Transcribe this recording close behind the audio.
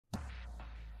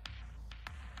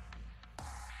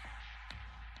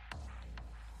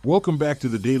Welcome back to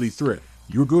the Daily Threat,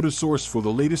 your go-to source for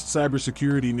the latest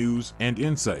cybersecurity news and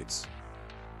insights.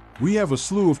 We have a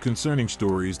slew of concerning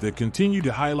stories that continue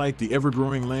to highlight the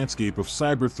ever-growing landscape of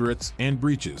cyber threats and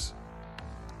breaches.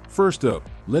 First up,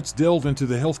 let's delve into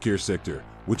the healthcare sector,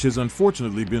 which has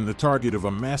unfortunately been the target of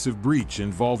a massive breach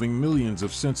involving millions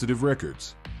of sensitive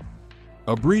records.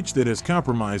 A breach that has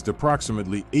compromised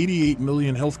approximately 88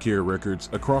 million healthcare records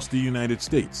across the United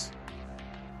States.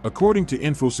 According to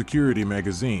InfoSecurity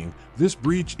magazine, this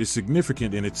breach is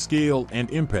significant in its scale and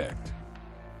impact.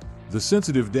 The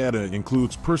sensitive data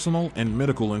includes personal and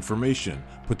medical information,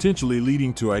 potentially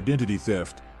leading to identity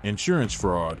theft, insurance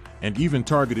fraud, and even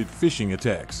targeted phishing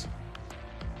attacks.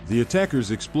 The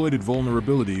attackers exploited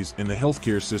vulnerabilities in the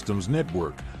healthcare system's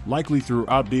network, likely through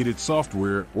outdated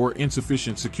software or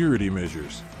insufficient security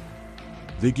measures.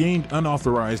 They gained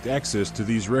unauthorized access to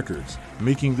these records,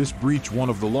 making this breach one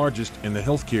of the largest in the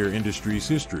healthcare industry's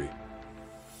history.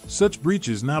 Such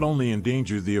breaches not only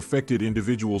endanger the affected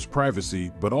individual's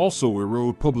privacy but also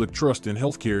erode public trust in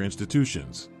healthcare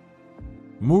institutions.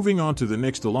 Moving on to the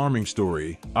next alarming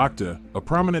story, Okta, a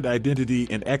prominent identity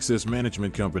and access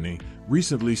management company,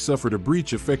 recently suffered a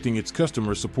breach affecting its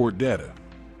customer support data.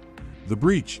 The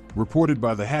breach, reported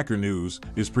by the Hacker News,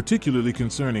 is particularly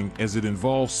concerning as it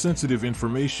involves sensitive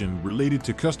information related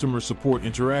to customer support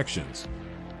interactions.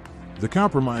 The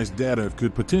compromised data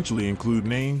could potentially include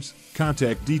names,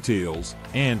 contact details,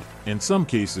 and, in some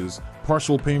cases,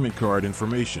 partial payment card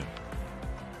information.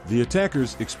 The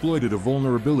attackers exploited a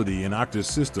vulnerability in Okta's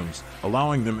systems,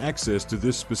 allowing them access to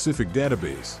this specific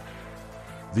database.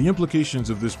 The implications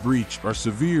of this breach are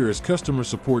severe as customer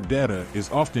support data is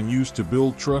often used to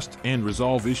build trust and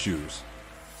resolve issues.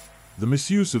 The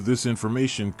misuse of this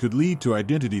information could lead to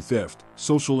identity theft,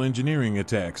 social engineering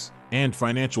attacks, and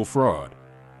financial fraud.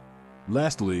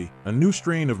 Lastly, a new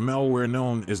strain of malware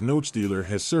known as NodeStealer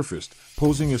has surfaced,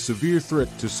 posing a severe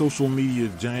threat to social media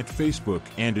giant Facebook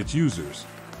and its users.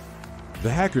 The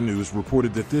Hacker News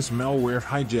reported that this malware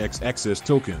hijacks access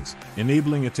tokens,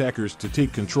 enabling attackers to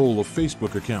take control of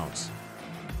Facebook accounts.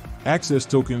 Access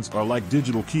tokens are like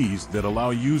digital keys that allow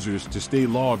users to stay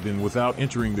logged in without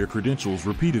entering their credentials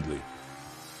repeatedly.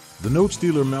 The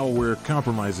NodeStealer malware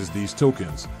compromises these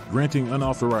tokens, granting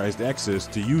unauthorized access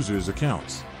to users'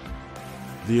 accounts.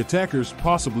 The attackers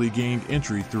possibly gained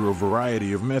entry through a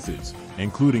variety of methods,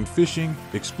 including phishing,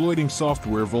 exploiting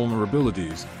software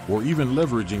vulnerabilities, or even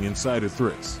leveraging insider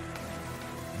threats.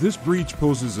 This breach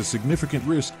poses a significant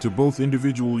risk to both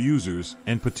individual users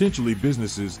and potentially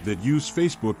businesses that use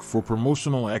Facebook for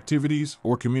promotional activities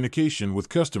or communication with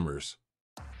customers.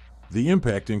 The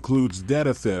impact includes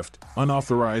data theft,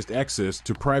 unauthorized access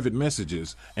to private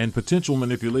messages, and potential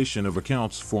manipulation of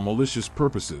accounts for malicious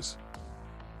purposes.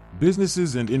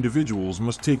 Businesses and individuals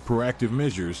must take proactive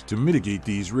measures to mitigate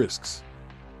these risks.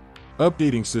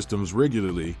 Updating systems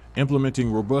regularly,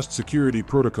 implementing robust security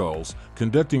protocols,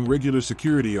 conducting regular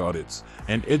security audits,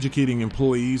 and educating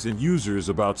employees and users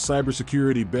about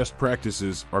cybersecurity best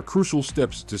practices are crucial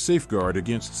steps to safeguard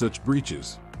against such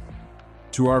breaches.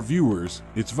 To our viewers,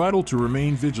 it's vital to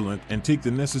remain vigilant and take the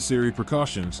necessary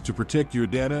precautions to protect your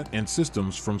data and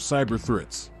systems from cyber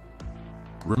threats.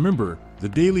 Remember, the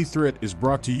Daily Threat is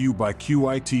brought to you by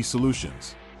QIT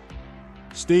Solutions.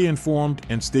 Stay informed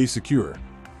and stay secure.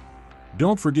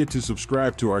 Don't forget to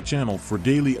subscribe to our channel for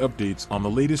daily updates on the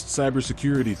latest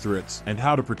cybersecurity threats and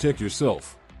how to protect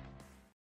yourself.